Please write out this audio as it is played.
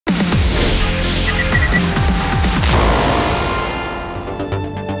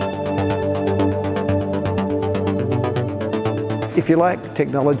If you like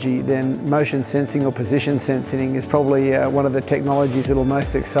technology, then motion sensing or position sensing is probably one of the technologies that will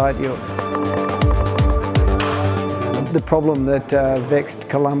most excite you. The problem that vexed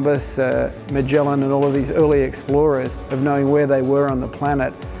Columbus, Magellan and all of these early explorers of knowing where they were on the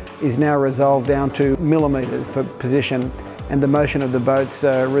planet is now resolved down to millimeters for position, and the motion of the boats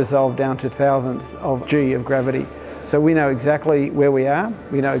resolved down to thousandths of g of gravity. So we know exactly where we are,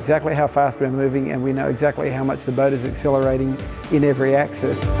 we know exactly how fast we're moving, and we know exactly how much the boat is accelerating in every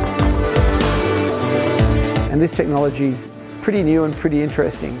axis. And this technology is pretty new and pretty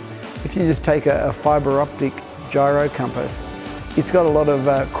interesting. If you just take a fibre optic gyro compass, it's got a lot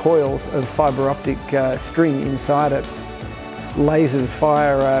of coils of fibre optic string inside it. Lasers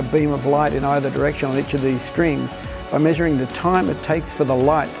fire a beam of light in either direction on each of these strings. By measuring the time it takes for the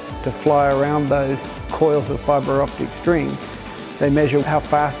light to fly around those coils of fibre optic string, they measure how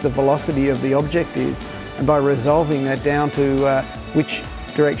fast the velocity of the object is, and by resolving that down to which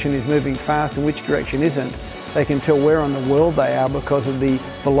direction is moving fast and which direction isn't, they can tell where on the world they are because of the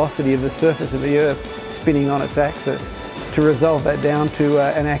velocity of the surface of the Earth spinning on its axis. To resolve that down to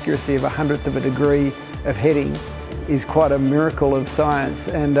an accuracy of 1/100th of a degree of heading is quite a miracle of science,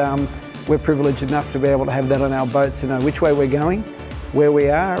 and we're privileged enough to be able to have that on our boats to know which way we're going, where we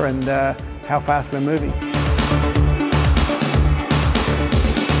are, and how fast we're moving.